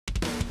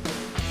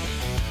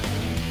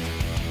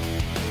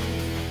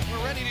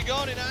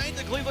Tomorrow tonight,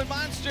 the Cleveland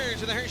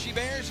Monsters and the Hershey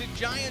Bears at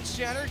Giants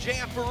Center.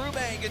 J.F.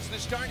 Berube gets the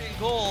start and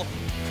goal.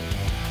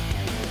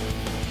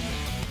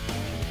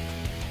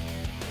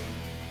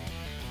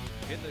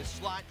 In the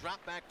slot,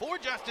 drop back for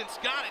Justin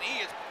Scott, and he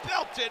has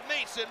belted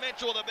Mason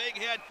Mitchell with a big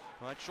hit.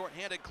 But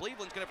short-handed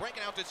Cleveland's going to break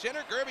it out to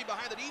center. Gerby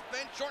behind the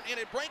defense,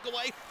 short-handed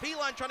breakaway.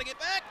 Pilon trying to get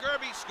back.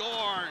 Gerby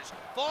scores.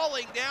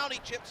 Falling down, he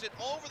chips it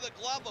over the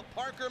glove of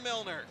Parker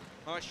Milner.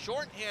 A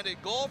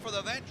short-handed goal for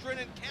the veteran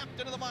and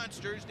captain of the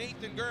Monsters,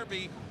 Nathan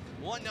Gerby.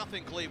 1-0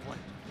 Cleveland.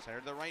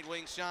 Center to the right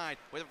wing side.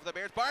 With it for the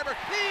Bears, Barber.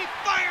 He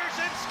fires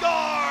and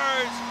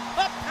scores!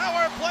 A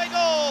power play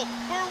goal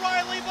for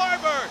Riley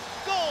Barber.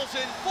 Goals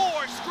in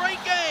 4 straight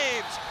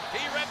games.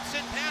 He rips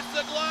it past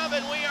the glove,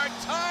 and we are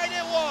tied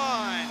at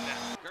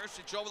 1.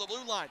 Gerstich over the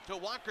blue line to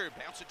Walker.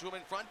 Bounce it to him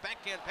in front.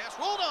 Backhand pass.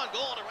 Rolled on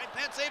goal to right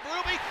pad save.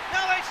 Berube.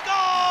 Now they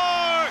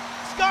score!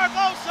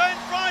 Scarbosa in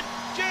front.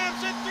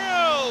 Jams it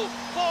through.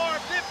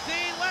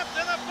 4:15 left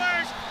in the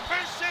first.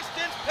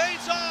 Persistence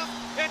pays off.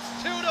 It's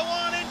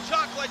 2-1 in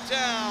Chocolate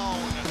Town.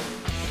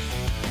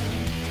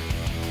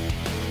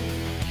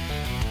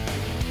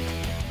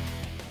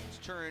 It's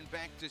turned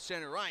back to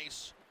center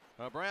ice.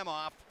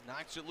 Abramoff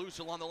knocks it loose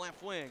along the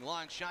left wing.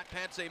 Long shot,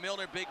 Patsy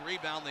Milner, big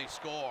rebound, they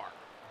score.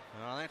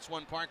 Well, that's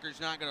one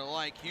Parker's not going to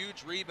like.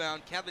 Huge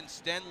rebound. Kevin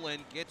Stenlin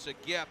gets a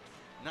gift,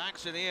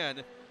 knocks it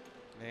in,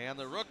 and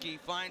the rookie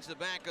finds the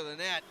back of the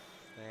net.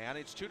 And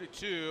it's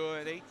 2-2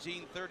 at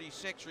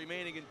 18:36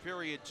 remaining in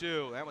period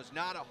 2. That was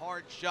not a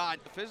hard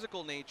shot. The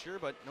physical nature,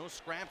 but no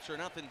scraps or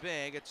nothing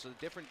big. It's a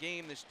different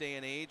game this day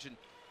and age, and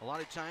a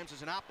lot of times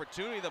it's an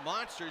opportunity. The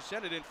Monsters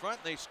send it in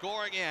front. They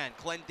score again.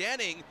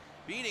 Clendenning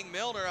beating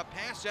Milner. A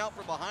pass out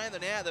from behind the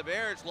net. The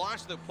Bears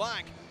lost the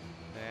puck.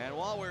 And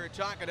while we were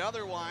talking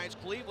otherwise,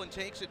 Cleveland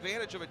takes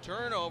advantage of a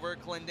turnover.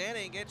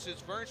 Clendenning gets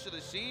his first of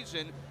the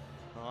season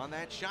on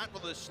that shot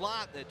from the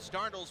slot that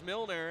startles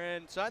Milner,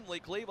 and suddenly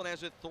Cleveland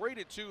has a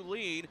 3-2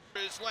 lead.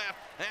 His left,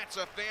 that's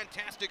a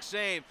fantastic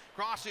save.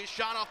 Crosses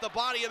shot off the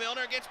body of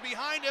Milner, gets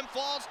behind him,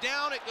 falls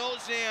down, it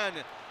goes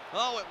in.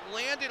 Oh, it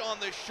landed on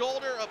the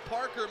shoulder of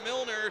Parker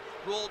Milner,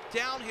 rolled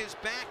down his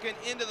back and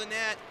into the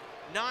net.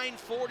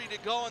 9:40 to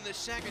go in the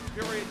second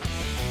period.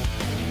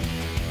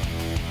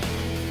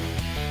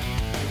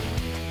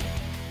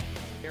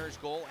 Bears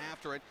goal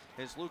after it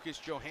is Lucas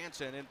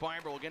Johansson, and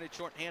Barber will get it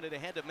short-handed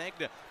ahead to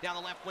Magna. Down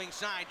the left wing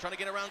side, trying to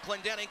get around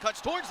Clendenning,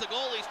 cuts towards the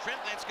goal. He's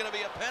tripped. That's going to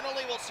be a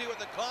penalty. We'll see what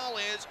the call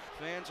is.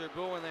 Fans are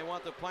booing. They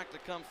want the puck to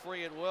come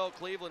free at will.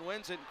 Cleveland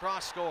wins it and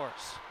Cross scores.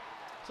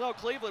 So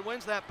Cleveland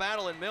wins that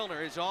battle, and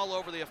Milner is all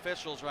over the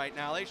officials right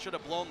now. They should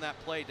have blown that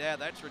play dead.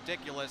 That's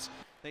ridiculous.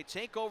 They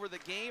take over the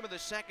game in the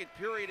second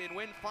period and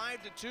win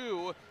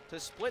 5-2 to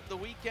split the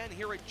weekend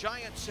here at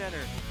Giants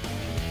Center.